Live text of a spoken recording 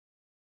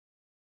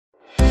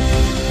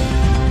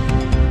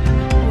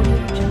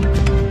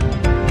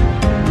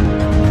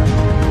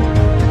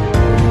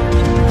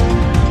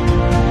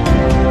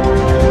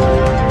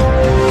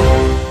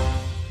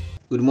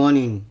Good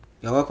morning.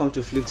 You're welcome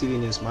to Flip TV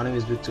News. My name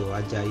is Victor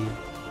Ajayi.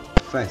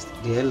 First,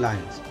 the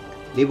headlines.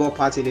 Labour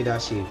Party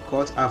leadership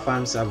court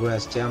affirms Abure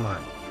as chairman.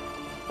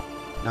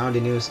 Now the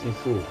news in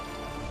full.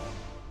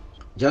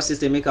 Justice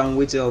Emeka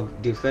Nwite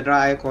of the Federal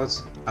High Court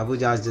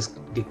Abuja has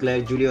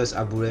declared Julius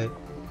Abure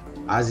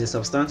as the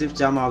substantive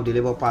chairman of the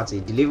Labour Party.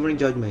 Delivering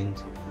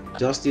judgment,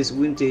 Justice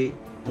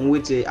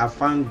Nwite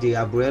affirmed the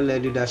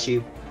Abure-led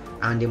leadership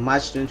and the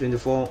March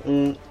 2024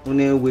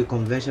 Unewe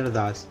Convention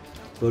that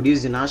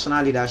produced the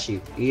national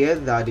leadership. He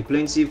held that the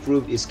plaintiff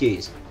proved his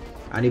case,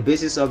 and the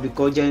basis of the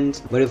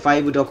cogent,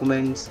 verifiable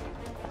documents,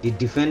 the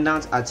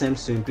defendant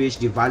attempts to impeach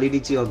the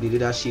validity of the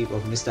leadership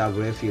of Mr.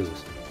 Abure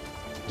fails.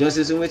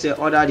 Justice Nwite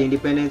ordered the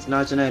Independent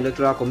National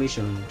Electoral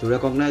Commission to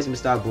recognize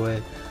Mr.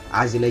 Abure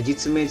as the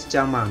legitimate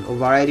chairman,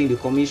 overriding the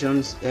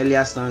Commission's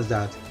earlier stance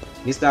that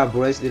Mr.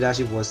 Abure's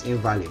leadership was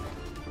invalid.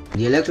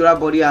 The electoral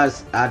body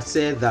had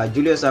said that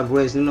Julius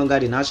Abure is no longer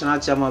the national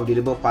chairman of the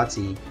Labour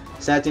Party,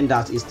 citing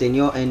that his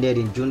tenure ended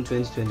in June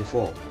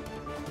 2024.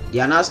 The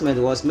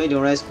announcement was made in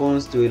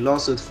response to a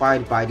lawsuit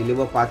filed by the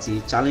Labour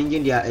Party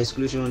challenging their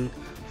exclusion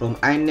from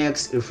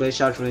INEC's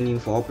refresher training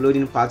for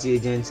uploading party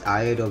agents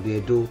ahead of the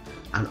Edo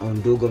and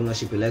Ondo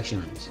governorship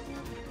elections.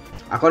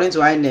 According to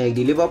INEC,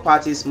 the Labour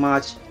Party's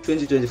March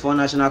 2024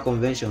 National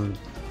Convention,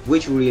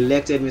 which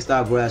re-elected Mr.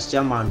 Abure as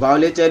chairman,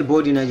 violated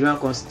both the Nigerian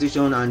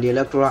Constitution and the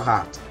Electoral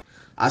Act.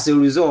 As a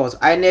result,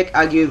 INEC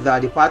argued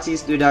that the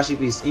party's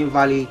leadership is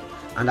invalid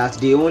and that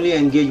they only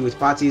engage with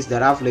parties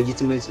that have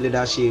legitimate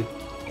leadership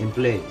in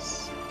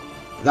place.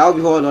 That will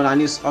be all on our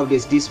news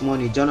updates this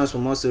morning. Join us for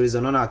more stories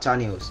on our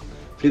channels,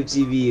 Flip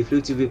TV,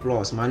 Flip TV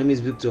Plus. My name is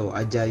Victor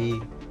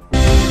Ajayi.